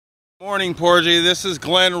Morning, Porge. This is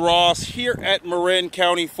Glenn Ross here at Marin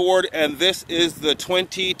County Ford, and this is the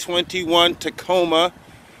 2021 Tacoma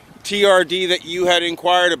TRD that you had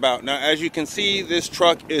inquired about. Now, as you can see, this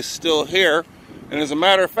truck is still here, and as a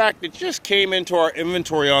matter of fact, it just came into our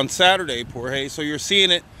inventory on Saturday, Porge, so you're seeing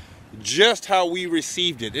it just how we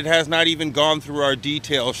received it. It has not even gone through our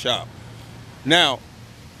detail shop. Now,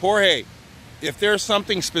 Porge, if there's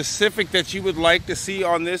something specific that you would like to see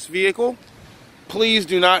on this vehicle, please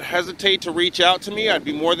do not hesitate to reach out to me. I'd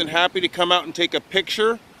be more than happy to come out and take a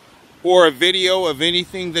picture or a video of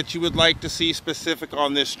anything that you would like to see specific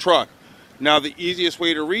on this truck. Now, the easiest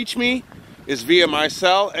way to reach me is via my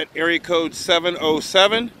cell at area code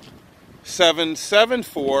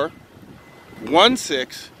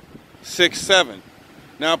 707-774-1667.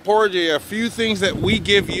 Now, Porge, a few things that we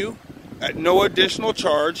give you at no additional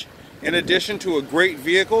charge, in addition to a great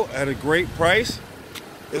vehicle at a great price,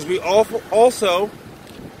 is we also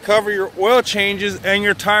cover your oil changes and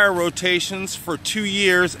your tire rotations for 2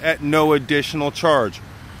 years at no additional charge.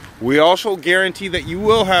 We also guarantee that you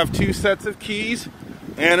will have 2 sets of keys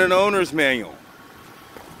and an owner's manual.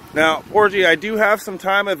 Now, Porge, I do have some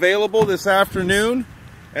time available this afternoon,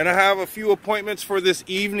 and I have a few appointments for this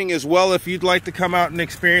evening as well if you'd like to come out and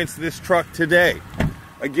experience this truck today.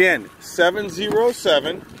 Again,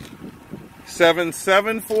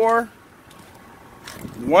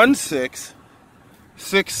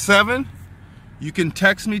 707-774-1667. You can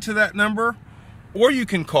text me to that number, or you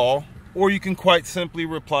can call, or you can quite simply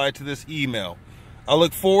reply to this email. I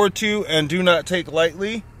look forward to, and do not take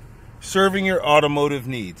lightly, serving your automotive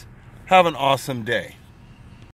needs. Have an awesome day.